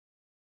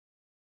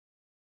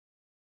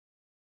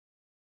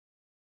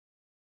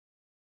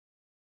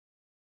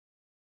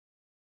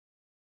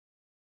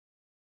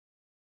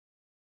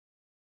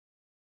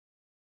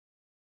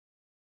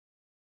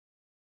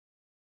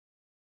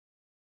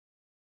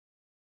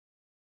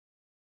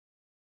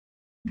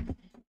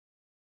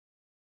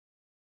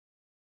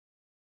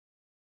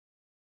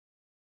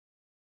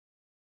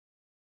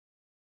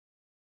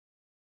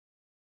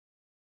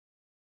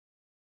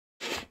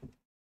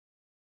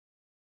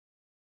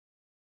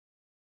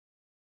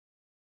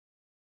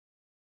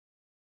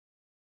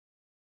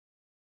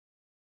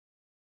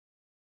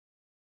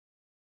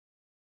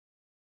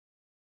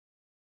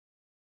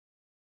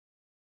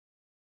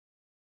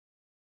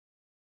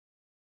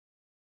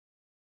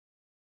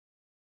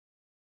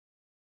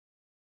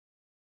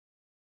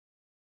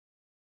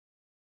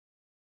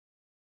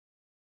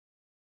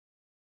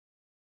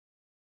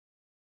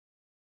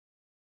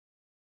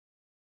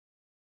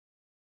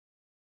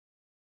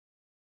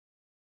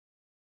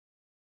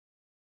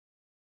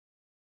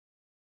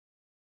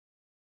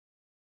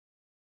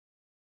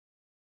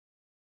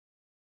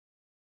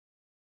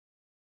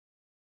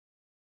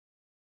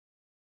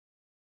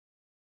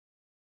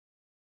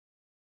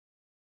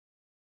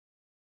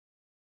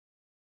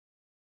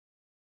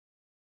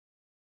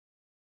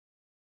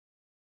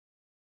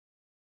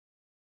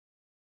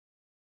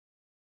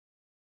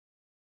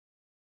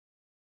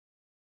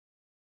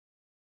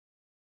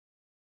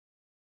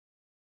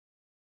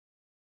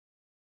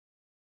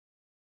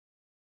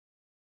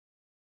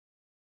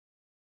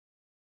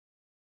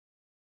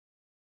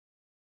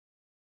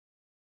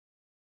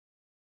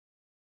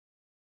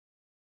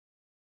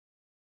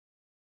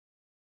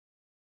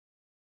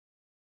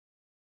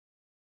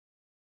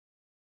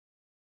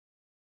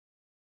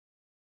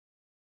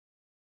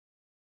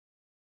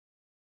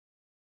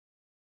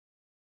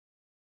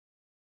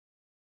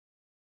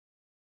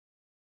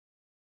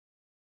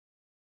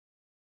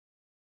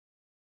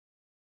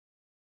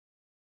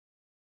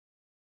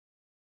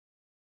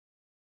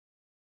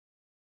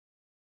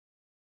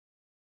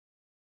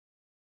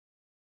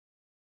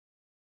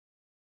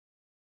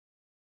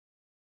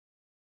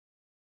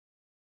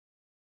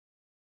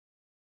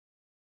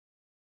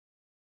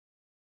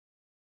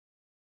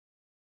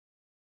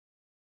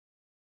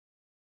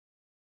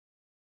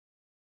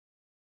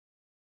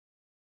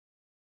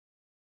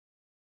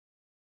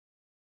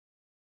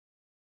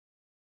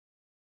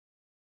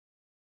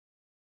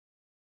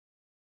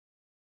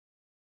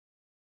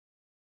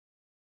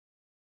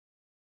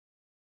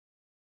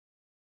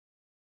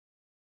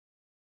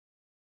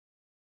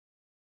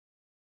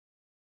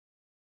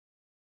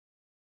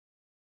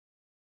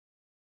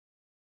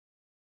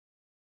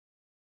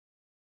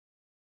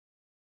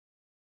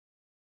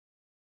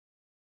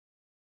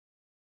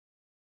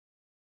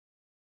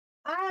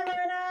Hi,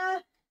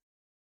 Luna.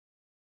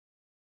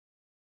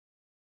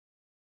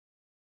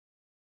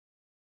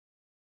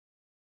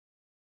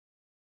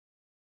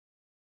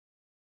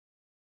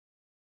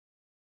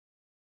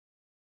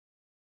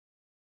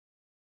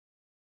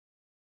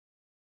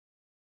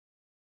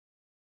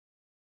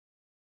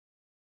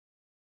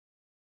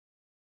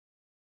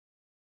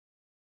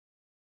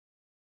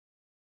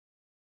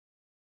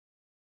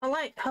 Hello,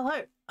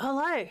 hello,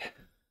 hello.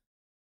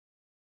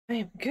 I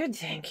am good,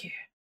 thank you.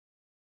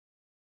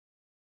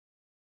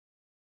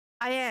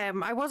 I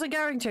am. I wasn't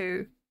going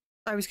to.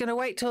 I was going to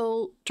wait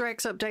till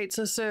Drex updates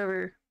the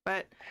server,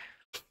 but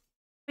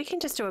we can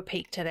just do a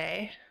peek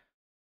today.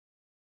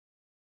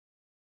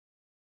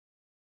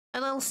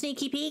 A little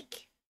sneaky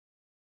peek.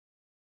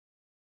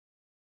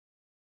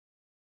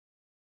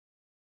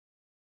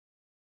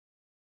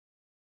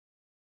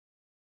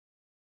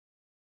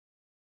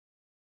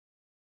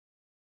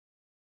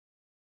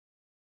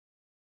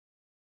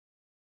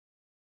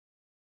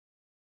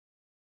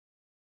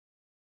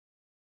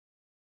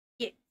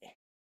 Yeah,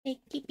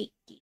 sneaky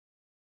peeky.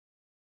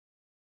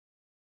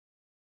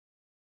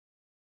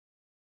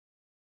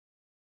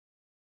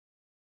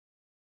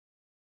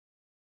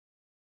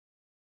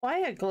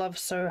 Why are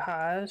gloves so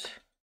hard?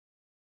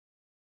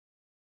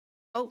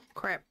 Oh,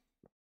 crap.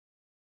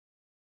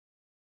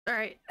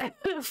 Alright.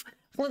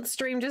 Flint's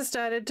stream just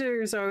started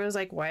too, so I was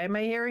like, why am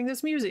I hearing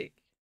this music?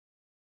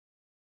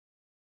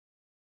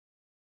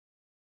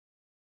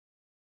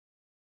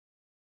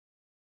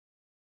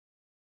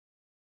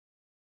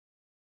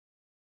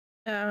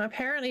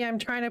 Apparently I'm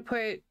trying to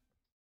put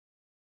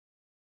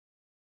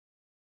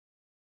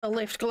a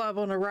left glove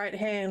on a right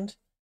hand.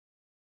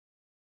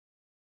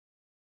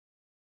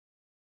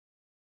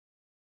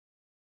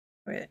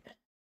 Wait.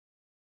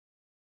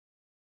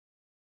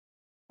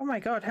 Oh my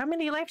god, how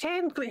many left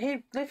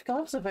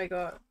gloves have I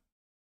got?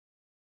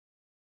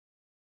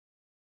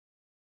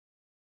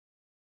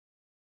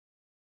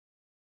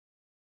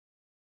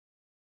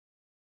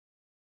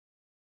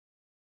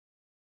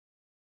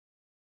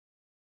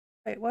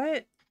 Wait,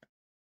 what?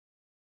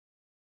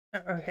 Oh,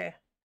 okay.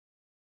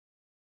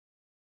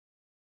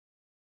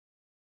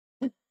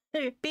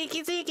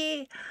 Beaky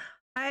Zeeky!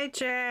 Hi,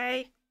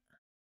 Jay!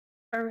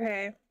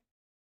 Okay.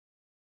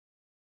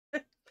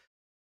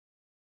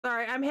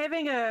 Sorry, I'm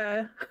having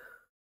a...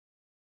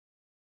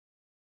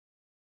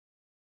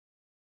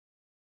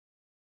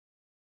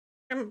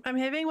 I'm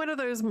having one of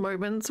those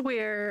moments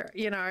where,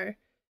 you know,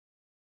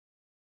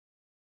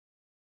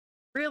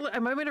 a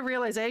moment of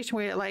realization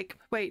where, like,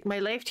 wait, my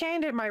left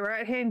hand and my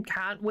right hand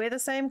can't wear the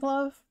same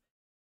glove?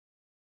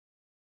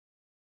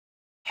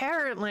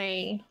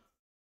 Apparently,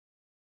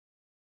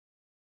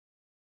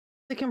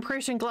 the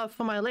compression glove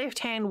for my left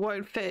hand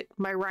won't fit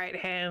my right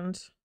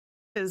hand,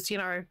 because, you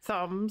know,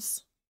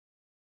 thumbs.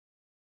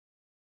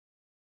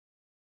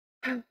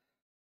 Let's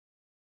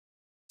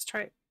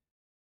try it.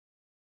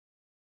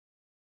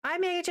 Hi,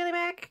 Mega Chili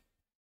Mac!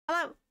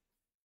 Hello!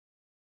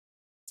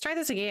 Let's try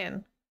this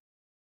again.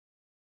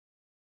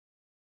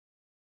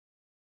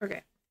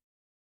 Okay.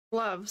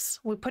 Gloves.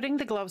 We're putting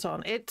the gloves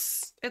on.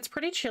 It's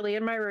pretty chilly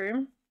in my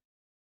room.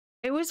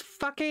 It was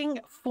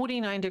fucking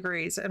 49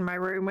 degrees in my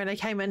room when I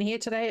came in here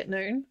today at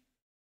noon.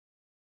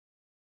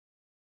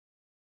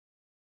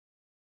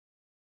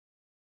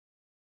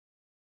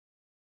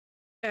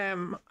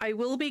 I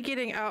will be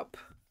getting up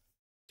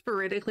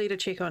sporadically to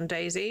check on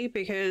Daisy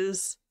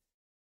because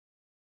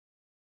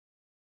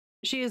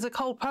she is a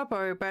cold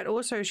puppo, but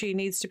also she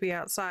needs to be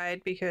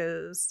outside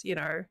because, you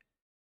know,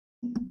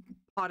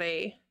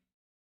 potty.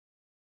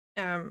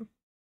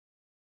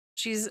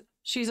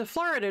 She's a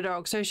Florida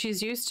dog, so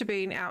she's used to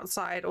being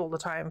outside all the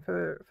time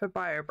for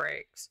bio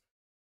breaks.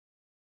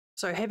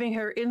 So having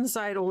her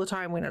inside all the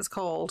time when it's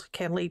cold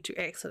can lead to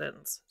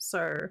accidents.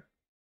 So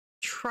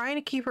trying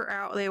to keep her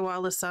out there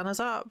while the sun is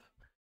up.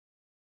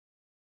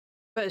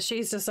 But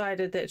she's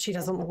decided that she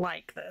doesn't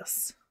like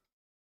this,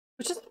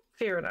 which is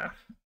fair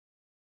enough.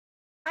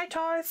 Hi,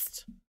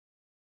 Toast.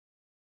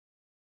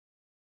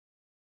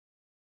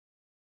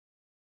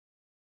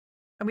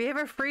 And we have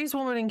a freeze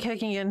warming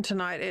kicking in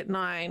tonight at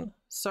 9.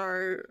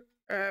 So,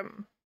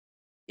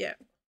 yeah.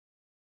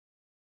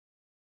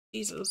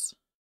 Jesus.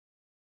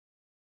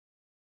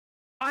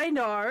 I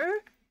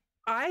know.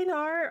 I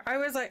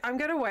was like, I'm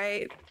gonna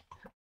wait.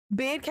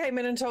 Beard came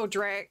in and told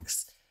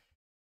Drax.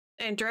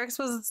 And Drax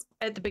was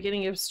at the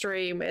beginning of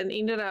stream and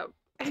ended up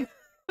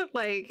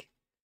like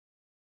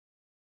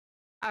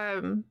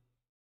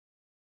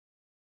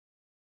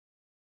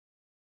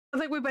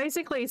like we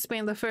basically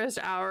spent the first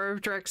hour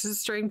of Drax's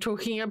stream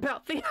talking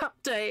about the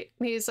update.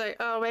 And he's like,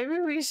 oh,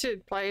 maybe we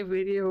should play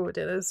video or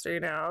Dynasty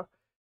now.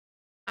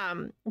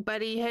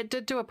 But he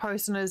did do a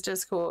post in his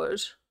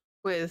Discord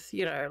with,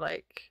 you know,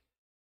 like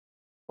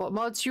what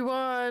mods you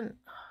want.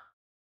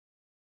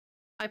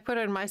 I put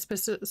in my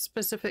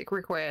specific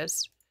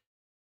request.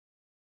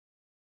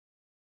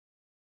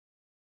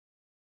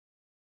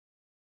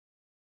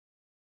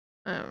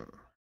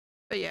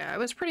 But yeah, it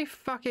was pretty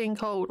fucking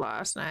cold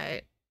last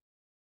night.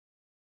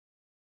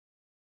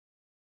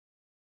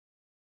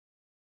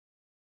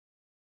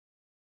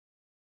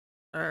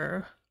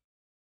 So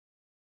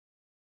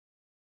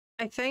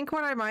I think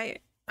what I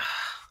might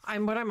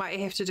what I might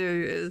have to do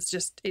is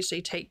just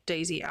actually take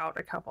Daisy out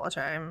a couple of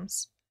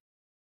times.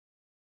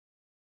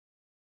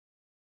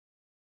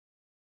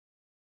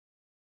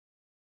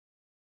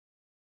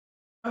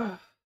 Ugh.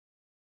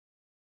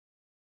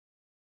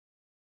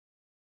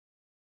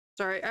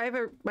 Sorry,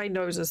 my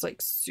nose is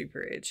like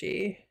super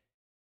itchy.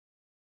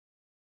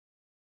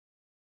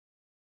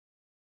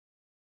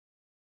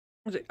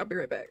 I'll be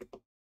right back.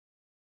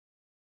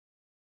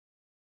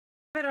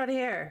 Get out of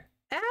here.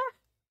 Ah!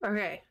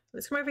 Okay,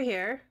 let's come over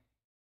here.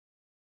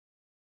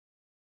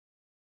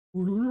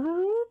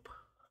 Whoop.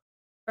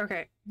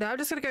 Okay, now I'm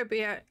just gonna go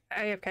be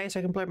AFK so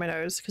I can blow my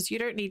nose because you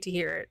don't need to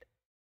hear it.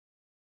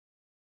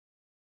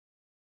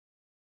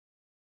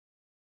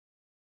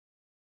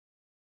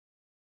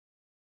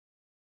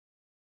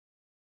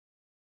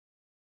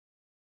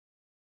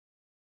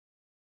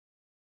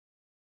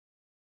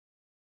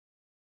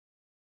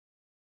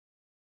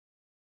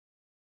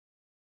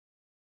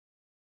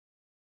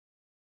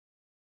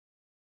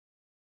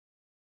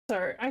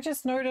 So I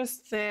just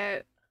noticed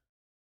that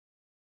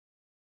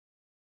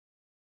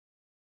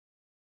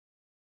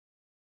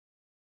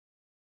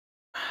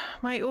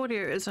my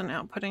audio isn't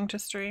outputting to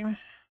stream.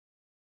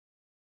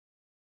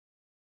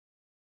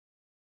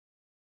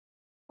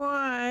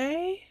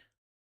 Why?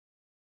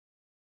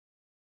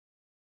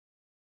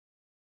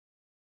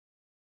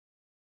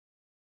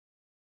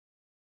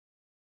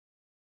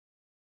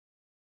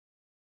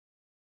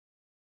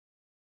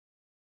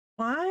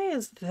 Why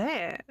is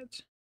that?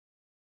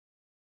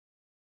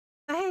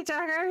 Hey,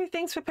 Dagger,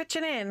 thanks for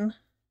pitching in.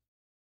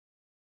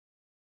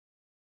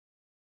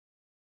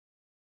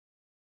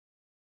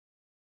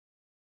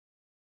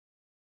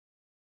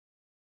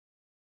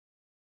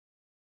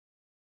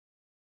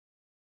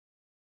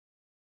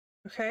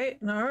 Okay,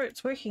 no,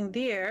 it's working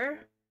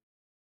there.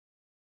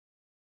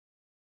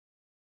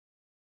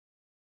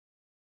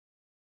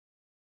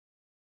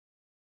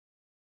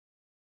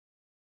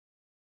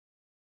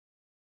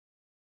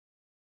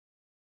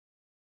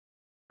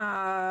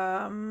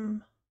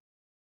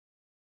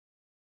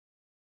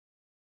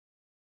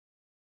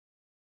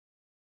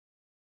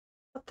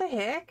 What the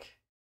heck?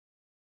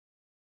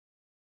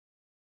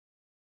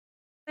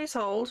 Please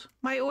hold.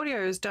 My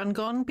audio's done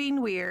gone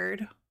been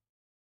weird.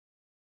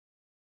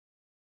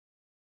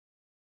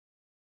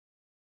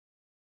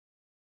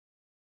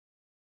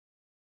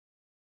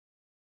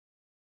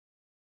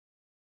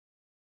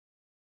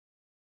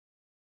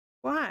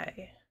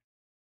 Why?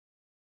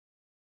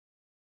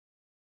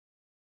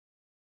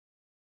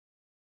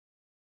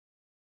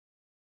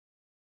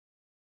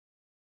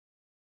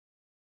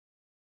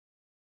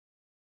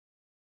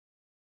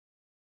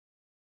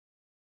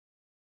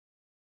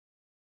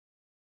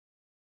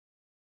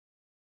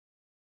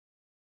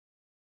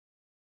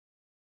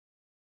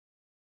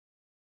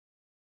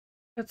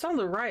 It's on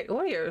the right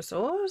audio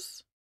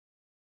source.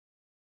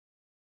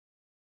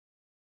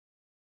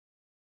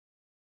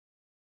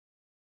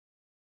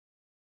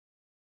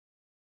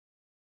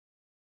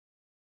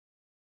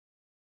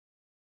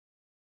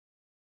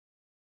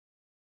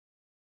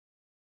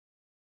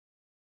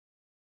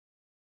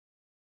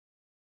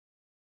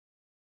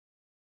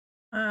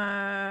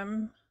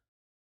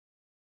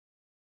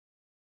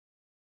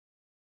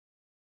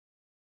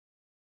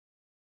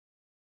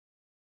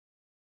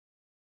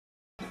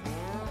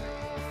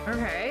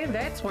 Okay,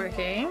 that's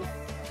working.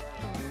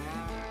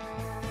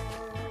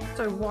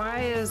 So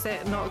why is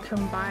that not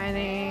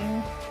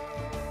combining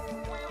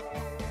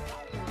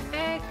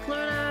Egg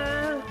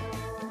Luna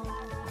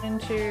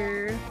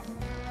into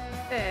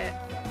that?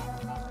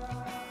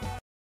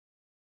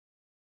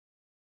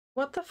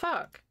 What the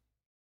fuck?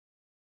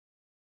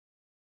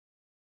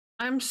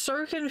 I'm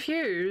so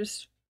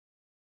confused.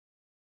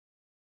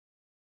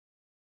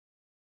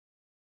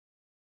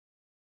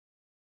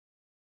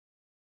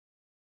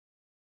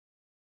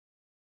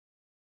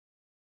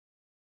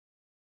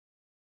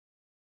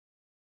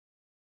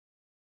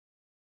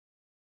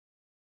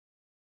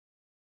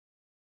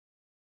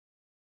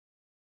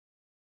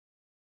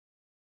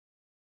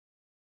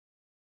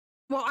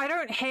 Well, I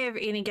don't have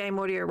any game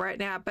audio right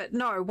now, but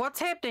no, what's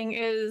happening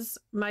is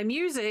my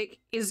music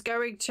is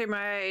going to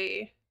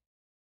my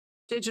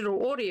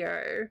digital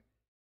audio,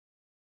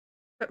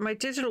 but my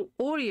digital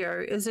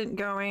audio isn't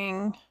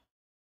going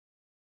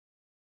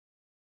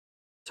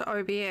to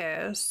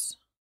OBS.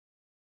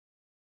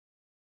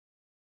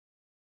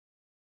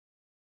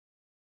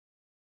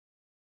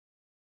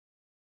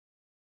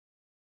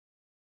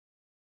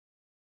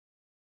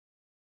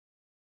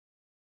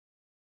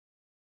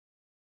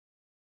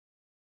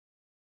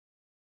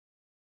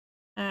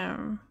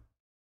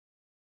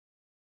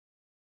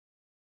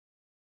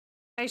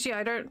 Actually,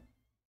 I don't.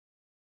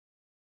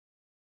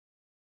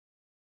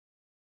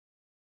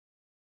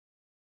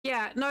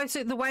 Yeah, no,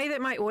 so the way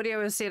that my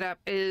audio is set up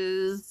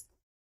is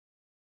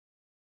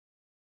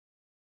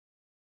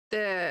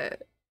the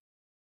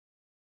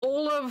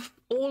all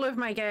of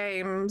my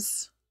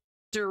games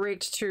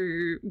direct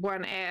to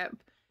one app,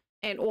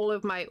 and all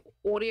of my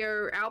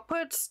audio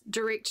outputs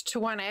direct to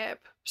one app.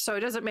 So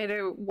it doesn't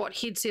matter what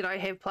headset I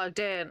have plugged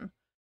in.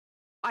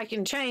 I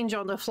can change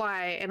on the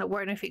fly and it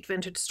won't affect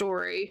Vintage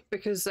Story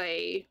because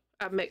they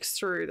are mixed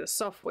through the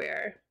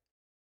software.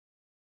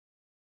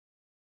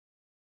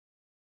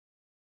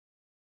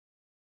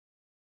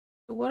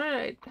 What did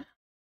I...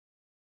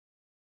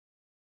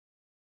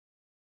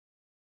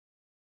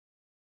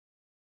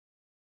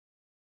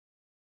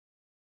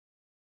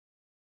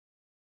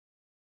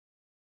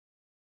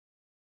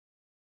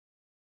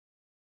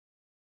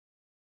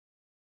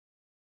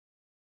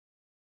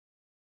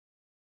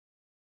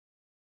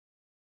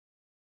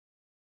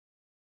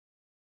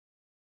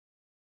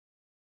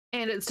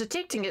 And it's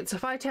detecting it, so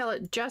if I tell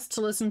it just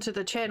to listen to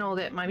the channel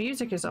that my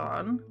music is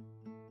on,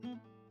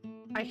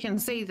 I can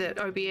see that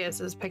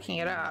OBS is picking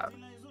it up.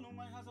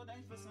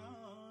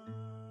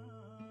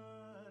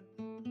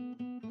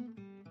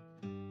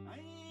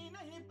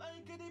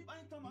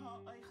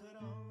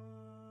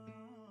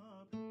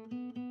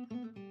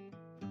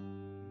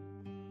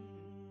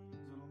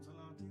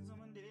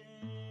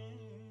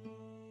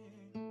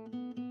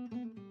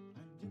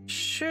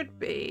 Should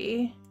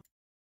be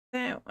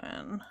that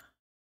one.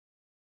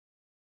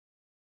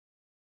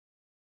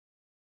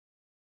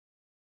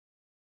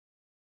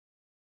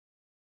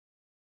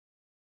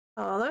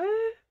 Hello?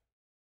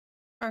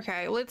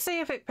 Okay, let's see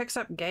if it picks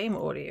up game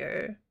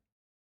audio.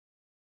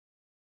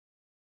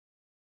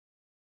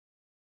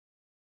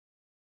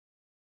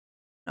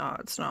 No,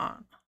 it's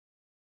not.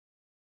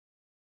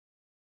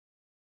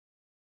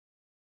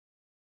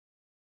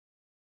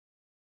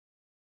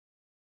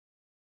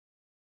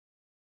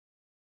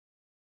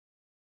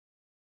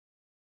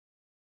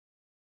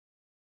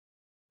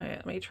 Wait,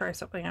 let me try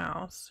something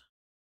else.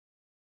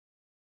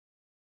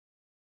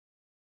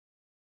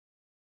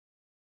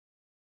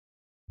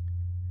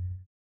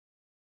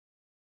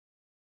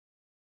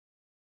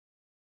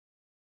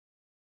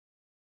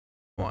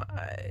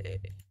 Why?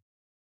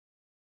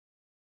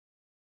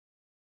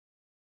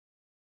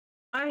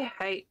 I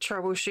hate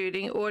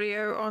troubleshooting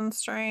audio on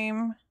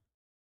stream.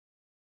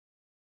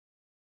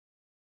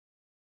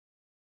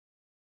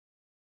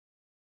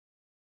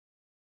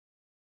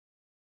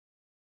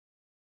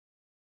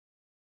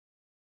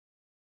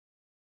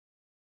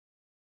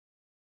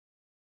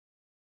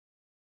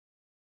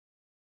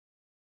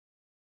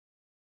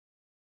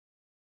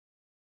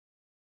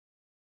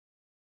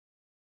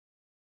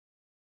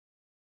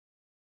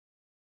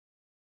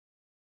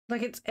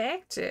 Like, it's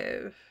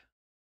active.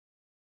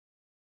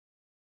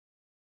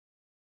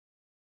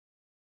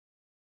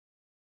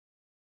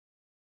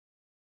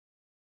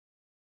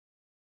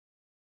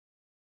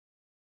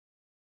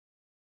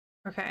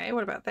 Okay,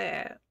 what about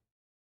that?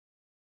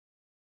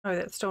 Oh,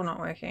 that's still not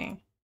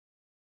working.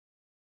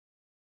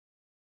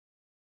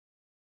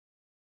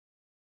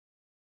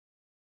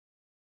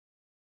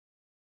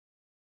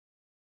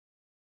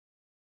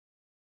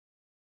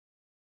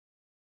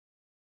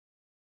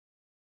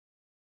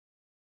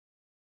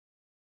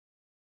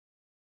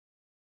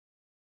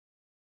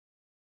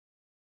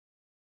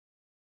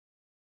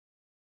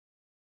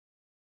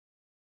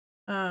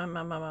 Um,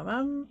 um, um, um,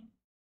 um.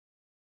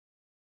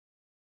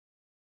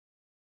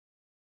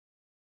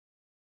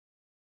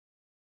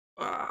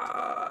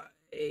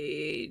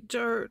 I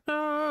don't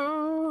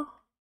know.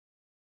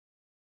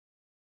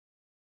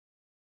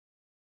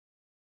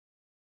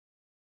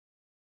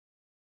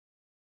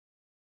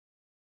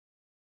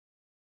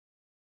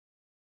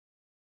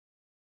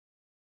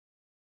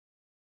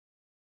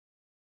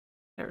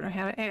 I don't know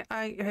how to.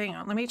 Hang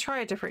on. Let me try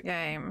a different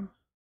game.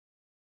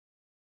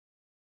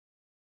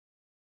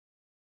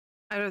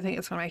 I don't think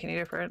it's gonna make any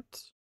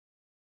difference.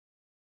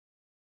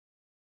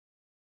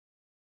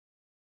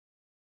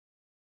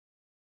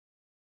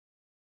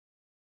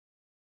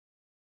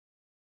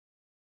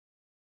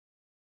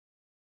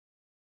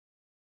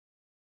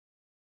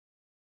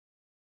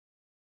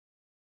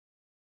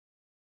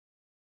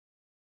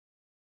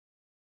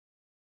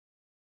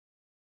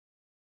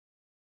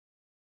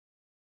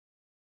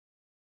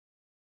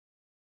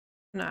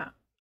 No.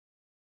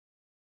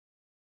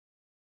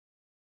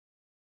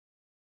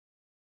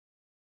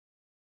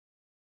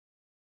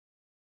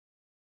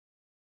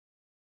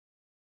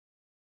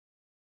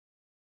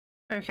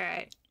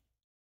 Okay.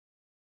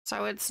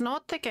 So it's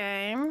not the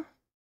game.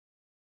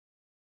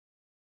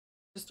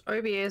 Just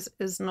OBS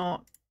is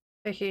not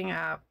picking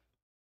up.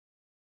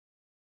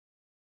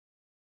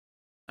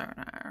 I don't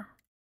know.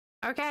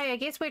 Okay, I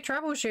guess we're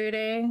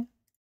troubleshooting.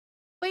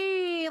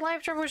 Whee!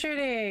 Live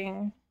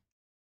troubleshooting!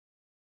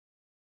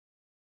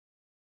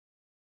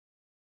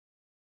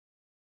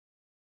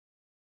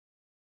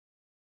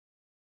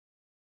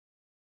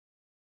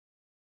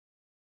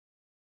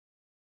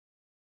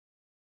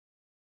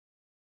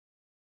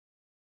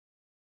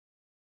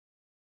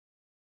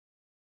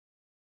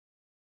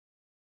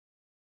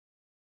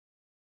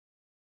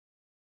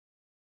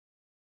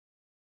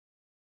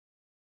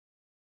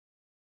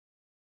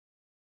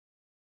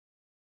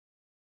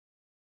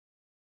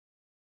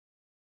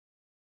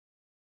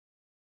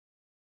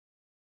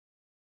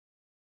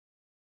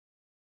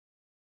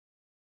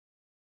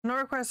 No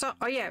request.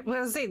 Oh yeah,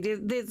 well, see,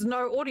 there's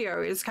no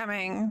audio is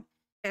coming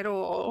at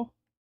all.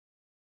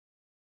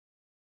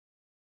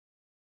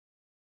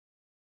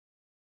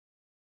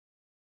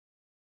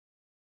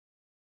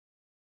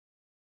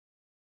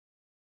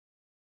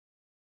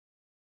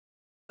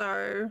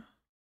 So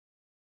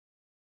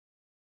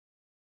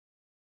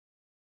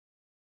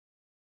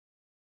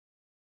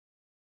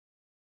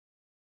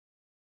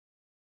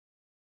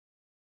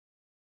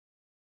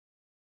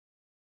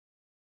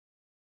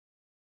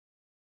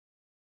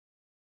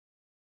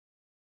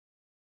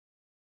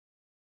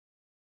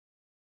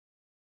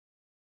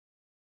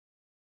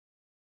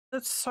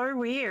that's so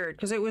weird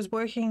because it was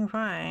working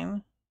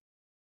fine.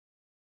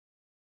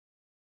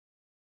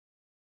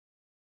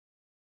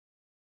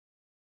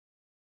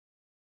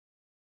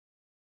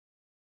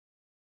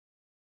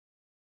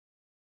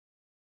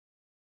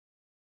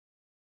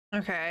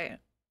 Okay.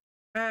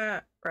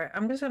 Right.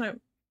 I'm just gonna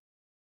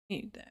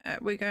mute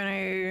that. We're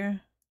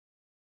gonna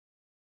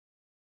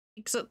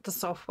exit the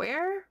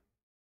software.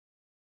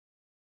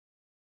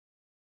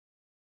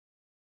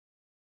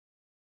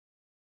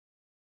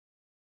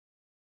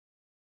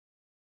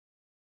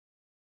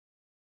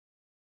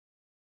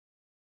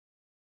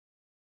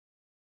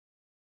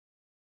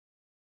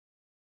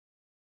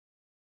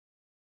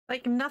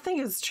 Like nothing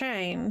has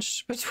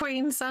changed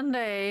between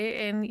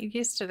Sunday and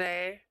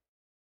yesterday.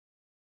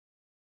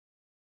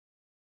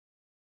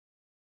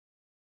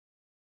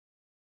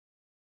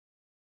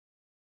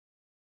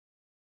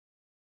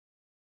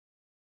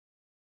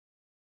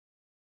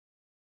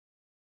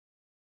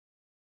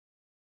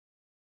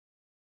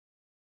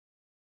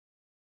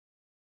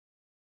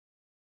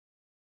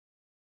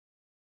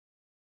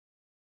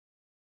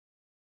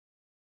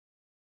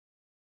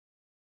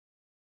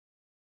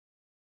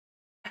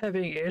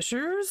 Having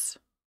issues?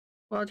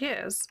 Well,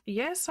 yes.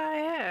 Yes, I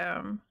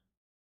am.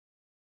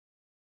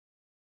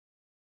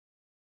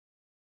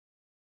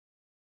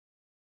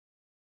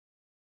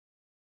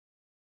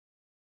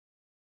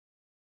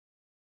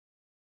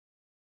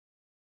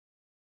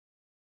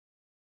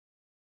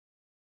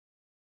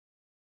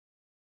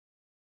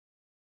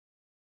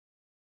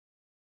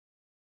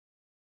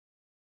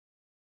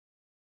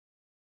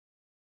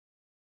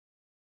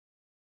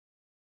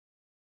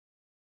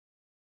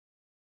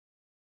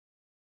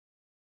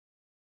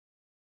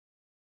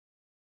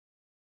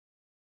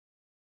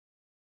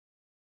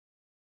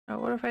 Oh,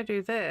 what if I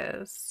do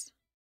this?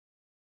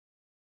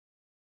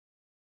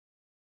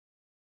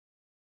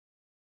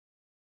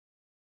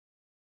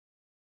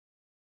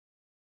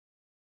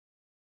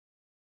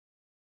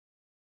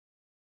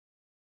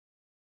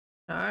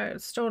 No,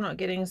 it's still not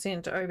getting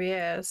sent to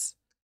OBS.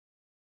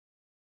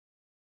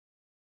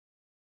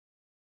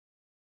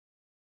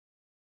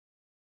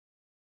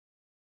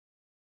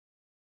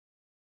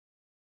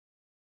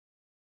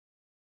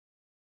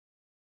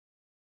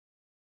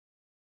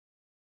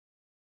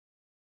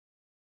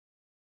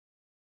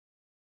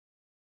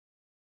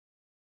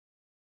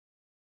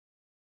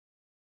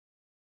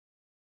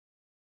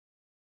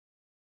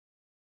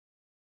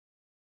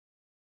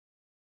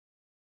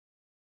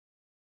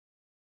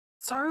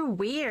 So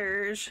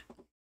weird.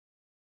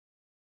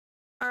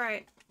 All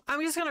right,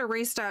 I'm just gonna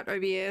restart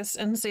OBS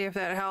and see if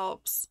that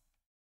helps.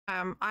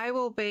 I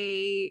will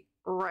be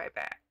right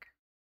back.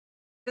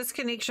 This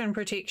connection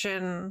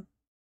protection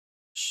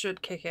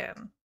should kick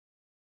in.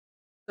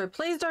 So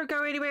please don't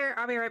go anywhere.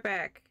 I'll be right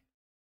back.